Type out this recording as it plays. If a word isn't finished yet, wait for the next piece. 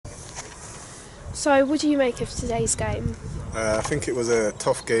So, what do you make of today's game? I think it was a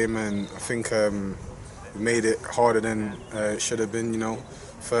tough game, and I think we made it harder than it should have been.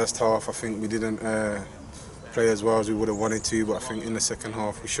 First half, I think we didn't play as well as we would have wanted to, but I think in the second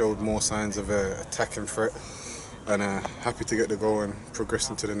half we showed more signs of attacking threat, and happy to get the goal and progress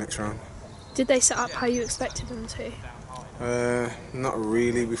into the next round. Did they set up how you expected them to? Not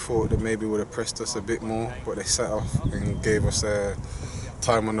really. We thought that maybe would have pressed us a bit more, but they set off and gave us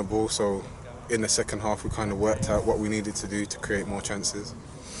time on the ball. So in the second half, we kind of worked out what we needed to do to create more chances.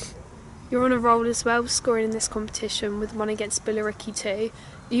 You're on a roll as well, scoring in this competition with one against Billericay too.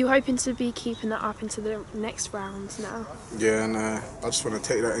 Are you hoping to be keeping that up into the next round now? Yeah, and I just want to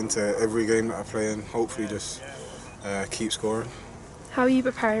take that into every game that I play and hopefully just keep scoring. How are you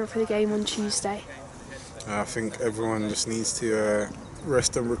preparing for the game on Tuesday? I think everyone just needs to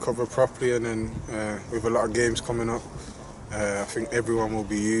rest and recover properly, and then with a lot of games coming up, I think everyone will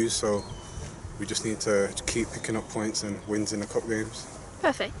be used, so we just need to keep picking up points and wins in the cup games.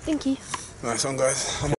 Perfect, thank you. Nice one, guys.